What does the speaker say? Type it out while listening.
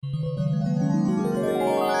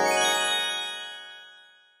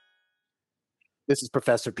This is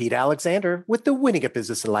Professor Pete Alexander with the Winning at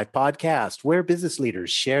Business and Life podcast, where business leaders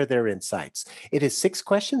share their insights. It is 6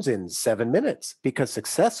 questions in 7 minutes because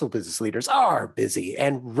successful business leaders are busy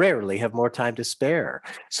and rarely have more time to spare.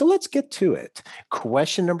 So let's get to it.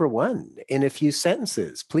 Question number one, in a few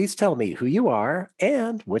sentences, please tell me who you are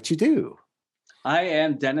and what you do. I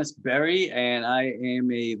am Dennis Berry, and I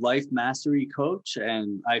am a life mastery coach,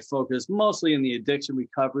 and I focus mostly in the addiction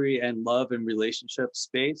recovery and love and relationship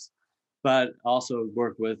space, but also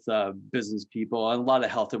work with business people and a lot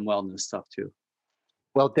of health and wellness stuff too.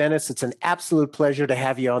 Well, Dennis, it's an absolute pleasure to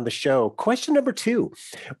have you on the show. Question number two,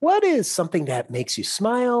 what is something that makes you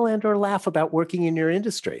smile and or laugh about working in your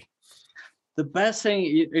industry? The best thing,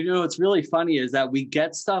 it's really funny is that we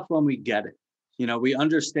get stuff when we get it. We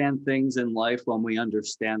understand things in life when we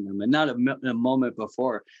understand them and not a moment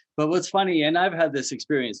before. But what's funny, and I've had this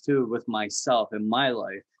experience too with myself in my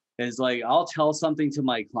life, is like I'll tell something to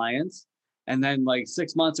my clients, and then like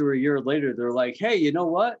 6 months or a year later, they're like, hey, you know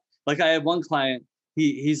what? Like I had one client,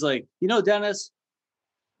 he's like, Dennis,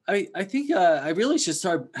 I think I really should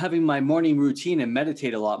start having my morning routine and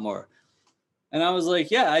meditate a lot more. And I was like,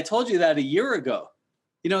 yeah, I told you that a year ago.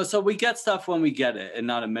 So we get stuff when we get it and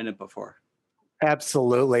not a minute before.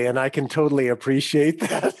 Absolutely. And I can totally appreciate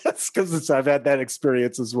that. That's because I've had that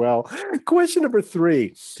experience as well. Question number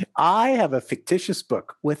three. I have a fictitious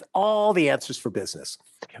book with all the answers for business.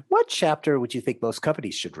 What chapter would you think most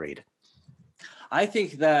companies should read? I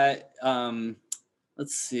think that,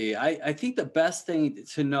 let's see, I think the best thing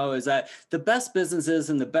to know is that the best businesses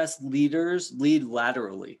and the best leaders lead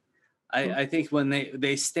laterally. I think when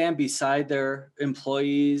they stand beside their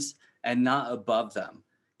employees and not above them,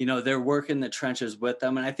 they're working the trenches with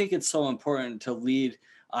them. And I think it's so important to lead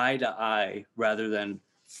eye to eye rather than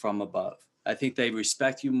from above. I think they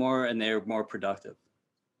respect you more and they're more productive.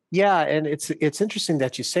 Yeah, and it's interesting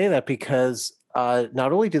that you say that because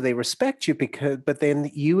not only do they respect you, but then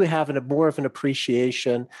you have more of an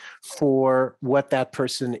appreciation for what that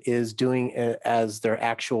person is doing as their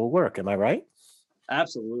actual work. Am I right?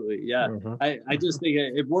 Absolutely. Yeah. Mhm. I just think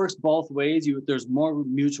it works both ways. There's more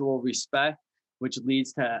mutual respect, which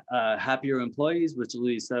leads to happier employees, which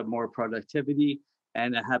leads to more productivity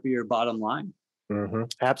and a happier bottom line.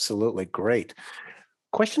 Absolutely. Great.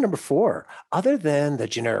 Question number four. Other than the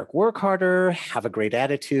generic work harder, have a great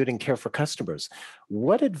attitude, and care for customers,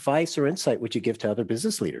 what advice or insight would you give to other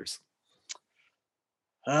business leaders?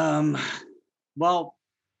 Um, well,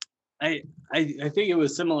 I, I think it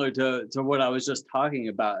was similar to what I was just talking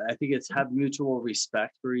about. I think it's have mutual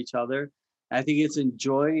respect for each other. I think it's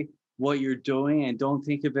enjoy what you're doing and don't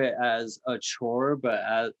think of it as a chore,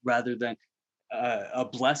 but rather than a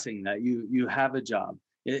blessing that you have a job.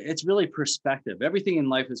 It's really perspective. Everything in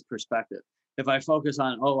life is perspective. If I focus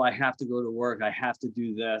on, oh, I have to go to work, I have to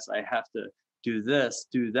do this, I have to do this,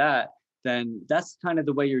 do that, then that's kind of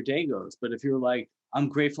the way your day goes. But if you're like, I'm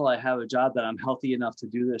grateful I have a job, that I'm healthy enough to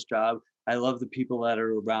do this job. I love the people that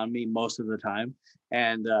are around me most of the time.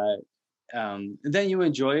 And then you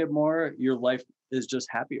enjoy it more. Your life is just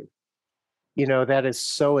happier. That is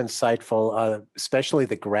so insightful, especially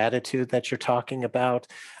the gratitude that you're talking about.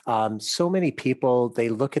 So many people, they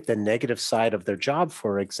look at the negative side of their job,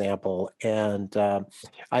 for example. And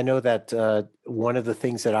I know that one of the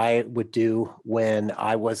things that I would do when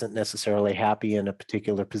I wasn't necessarily happy in a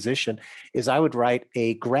particular position is I would write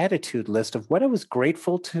a gratitude list of what I was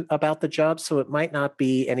grateful to about the job. So it might not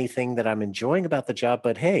be anything that I'm enjoying about the job,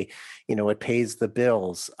 but hey, it pays the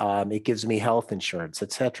bills, it gives me health insurance,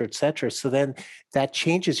 et cetera, et cetera. So then that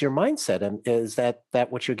changes your mindset. And is that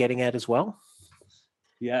what you're getting at as well?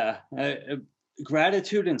 Yeah.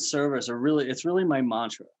 Gratitude and service it's really my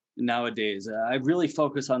mantra nowadays. I really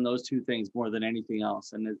focus on those two things more than anything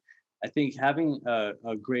else. And I think having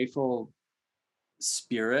a grateful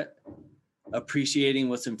spirit, appreciating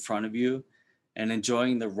what's in front of you and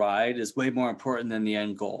enjoying the ride is way more important than the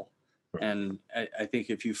end goal. And I think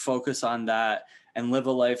if you focus on that and live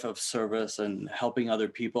a life of service and helping other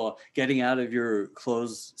people, getting out of your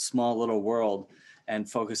closed, small little world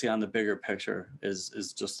and focusing on the bigger picture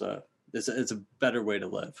is just it's a better way to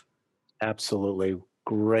live. Absolutely.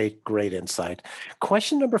 Great, great insight.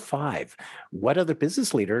 Question number five. What other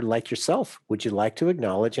business leader like yourself would you like to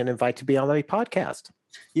acknowledge and invite to be on my podcast?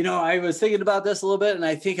 I was thinking about this a little bit, and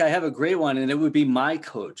I think I have a great one, and it would be my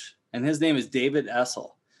coach, and his name is David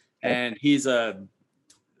Essel, Okay. and he's a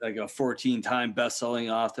 14-time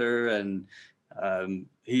best-selling author, and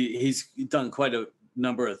he's done quite a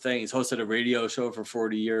number of things. Hosted a radio show for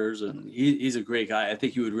 40 years, and he's a great guy. I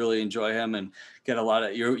think you would really enjoy him and get a lot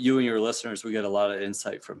of you and your listeners. We get a lot of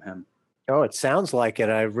insight from him. Oh, it sounds like it.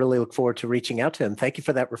 I really look forward to reaching out to him. Thank you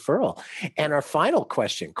for that referral. And our final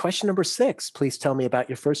question number 6, please tell me about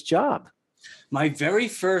your first job. My very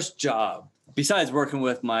first job, besides working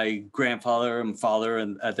with my grandfather and father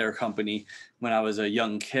and at their company when I was a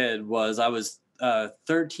young kid, was I was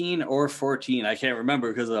 13 or 14. I can't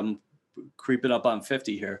remember because I'm creeping up on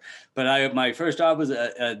 50 here. But my first job was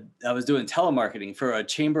I was doing telemarketing for a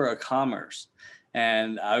chamber of commerce.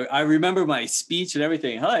 And I remember my speech and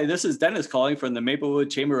everything. Hi, this is Dennis calling from the Maplewood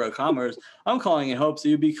Chamber of Commerce. I'm calling in hopes that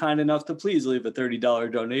you'd be kind enough to please leave a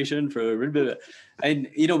 $30 donation for. And,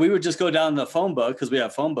 we would just go down the phone book because we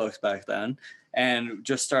had phone books back then and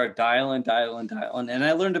just start dialing. And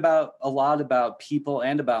I learned a lot about people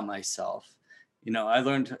and about myself. I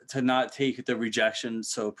learned to not take the rejection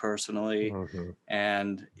so personally. Mm-hmm.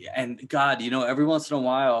 And God, every once in a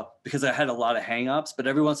while, because I had a lot of hangups, but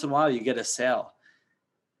every once in a while you get a sale.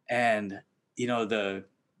 And, the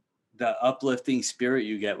uplifting spirit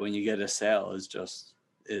you get when you get a sale is just,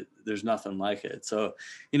 there's nothing like it. So,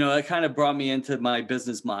 it kind of brought me into my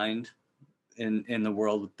business mind in the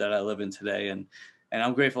world that I live in today. And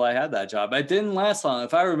I'm grateful I had that job. It didn't last long.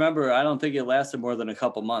 If I remember, I don't think it lasted more than a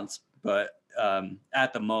couple months, but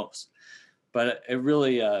at the most. But it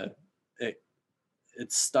really,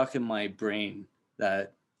 it's stuck in my brain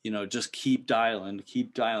that, just keep dialing,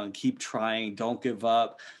 keep trying, don't give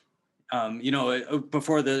up.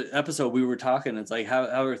 Before the episode we were talking, it's like,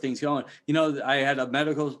 how are things going? I had a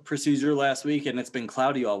medical procedure last week and it's been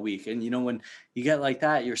cloudy all week. And, when you get like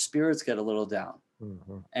that, your spirits get a little down.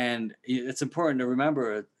 Mm-hmm. And it's important to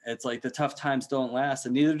remember, it's like the tough times don't last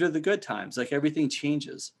and neither do the good times. Like everything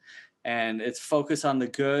changes and it's focus on the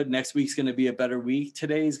good. Next week's going to be a better week.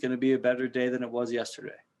 Today is going to be a better day than it was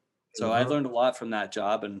yesterday. So mm-hmm. I learned a lot from that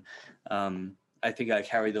job. And I think I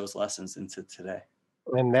carry those lessons into today.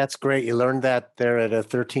 And that's great. You learned that there at a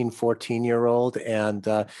 13, 14-year-old. And,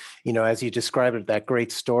 as you described it, that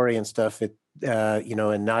great story and stuff,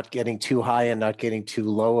 and not getting too high and not getting too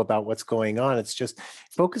low about what's going on. It's just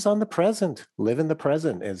focus on the present, live in the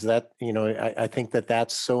present. Is that, I think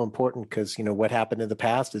that's so important because, what happened in the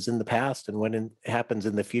past is in the past. And when it happens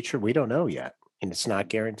in the future, we don't know yet. And it's not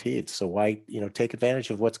guaranteed. So why, take advantage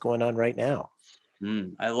of what's going on right now.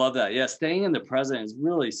 I love that. Yeah. Staying in the present is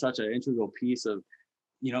really such an integral piece of,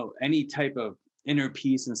 any type of inner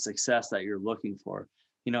peace and success that you're looking for.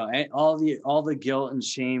 All the guilt and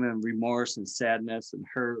shame and remorse and sadness and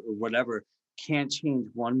hurt or whatever can't change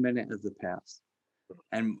 1 minute of the past.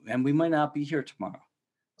 And we might not be here tomorrow.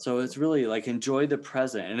 So it's really like enjoy the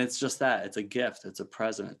present. And it's just that. It's a gift. It's a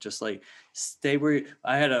present. Just like stay where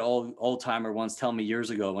I had an old timer once tell me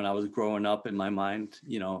years ago when I was growing up in my mind,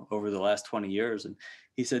 over the last 20 years. And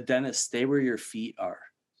he said, Dennis, stay where your feet are.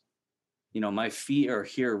 My feet are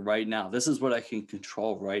here right now. This is what I can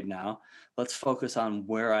control right now. Let's focus on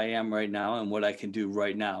where I am right now and what I can do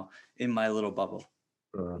right now in my little bubble.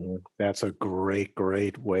 That's a great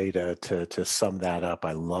way to sum that up.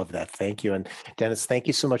 I love that. Thank you. And Dennis, thank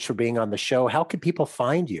you so much for being on the show. How can people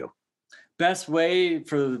find you? Best way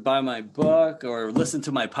to buy my book or listen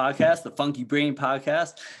to my podcast, the Funky Brain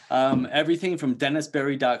Podcast, everything from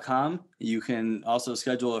dennisberry.com. You can also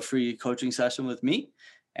schedule a free coaching session with me.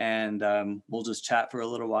 And we'll just chat for a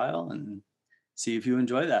little while and see if you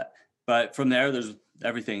enjoy that. But from there, there's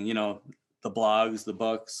everything, the blogs, the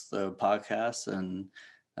books, the podcasts, and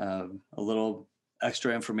a little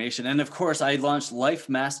extra information. And of course, I launched Life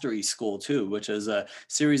Mastery School too, which is a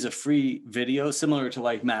series of free videos similar to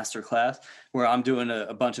like Masterclass, where I'm doing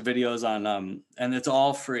a bunch of videos on, and it's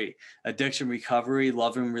all free. Addiction recovery,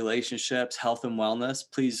 love and relationships, health and wellness.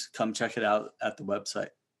 Please come check it out at the website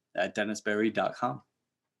at dennisberry.com.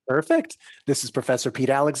 Perfect. This is Professor Pete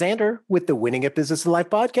Alexander with the Winning at Business and Life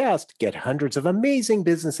podcast. Get hundreds of amazing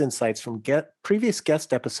business insights from previous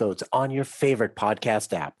guest episodes on your favorite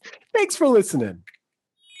podcast app. Thanks for listening.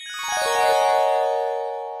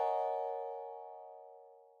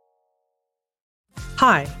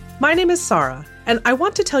 Hi, my name is Sarah, and I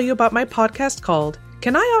want to tell you about my podcast called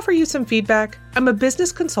Can I Offer You Some Feedback? I'm a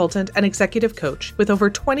business consultant and executive coach with over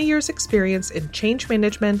 20 years experience in change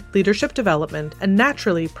management, leadership development, and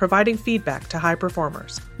naturally providing feedback to high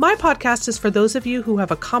performers. My podcast is for those of you who have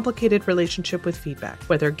a complicated relationship with feedback,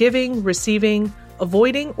 whether giving, receiving,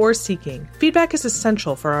 avoiding, or seeking. Feedback is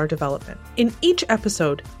essential for our development. In each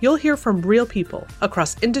episode, you'll hear from real people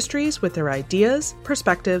across industries with their ideas,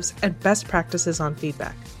 perspectives, and best practices on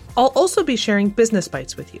feedback. I'll also be sharing business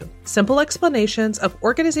bites with you, simple explanations of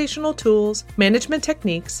organizational tools, management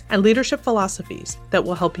techniques, and leadership philosophies that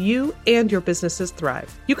will help you and your businesses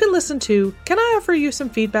thrive. You can listen to Can I Offer You Some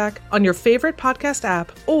Feedback on your favorite podcast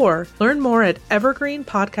app or learn more at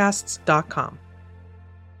evergreenpodcasts.com.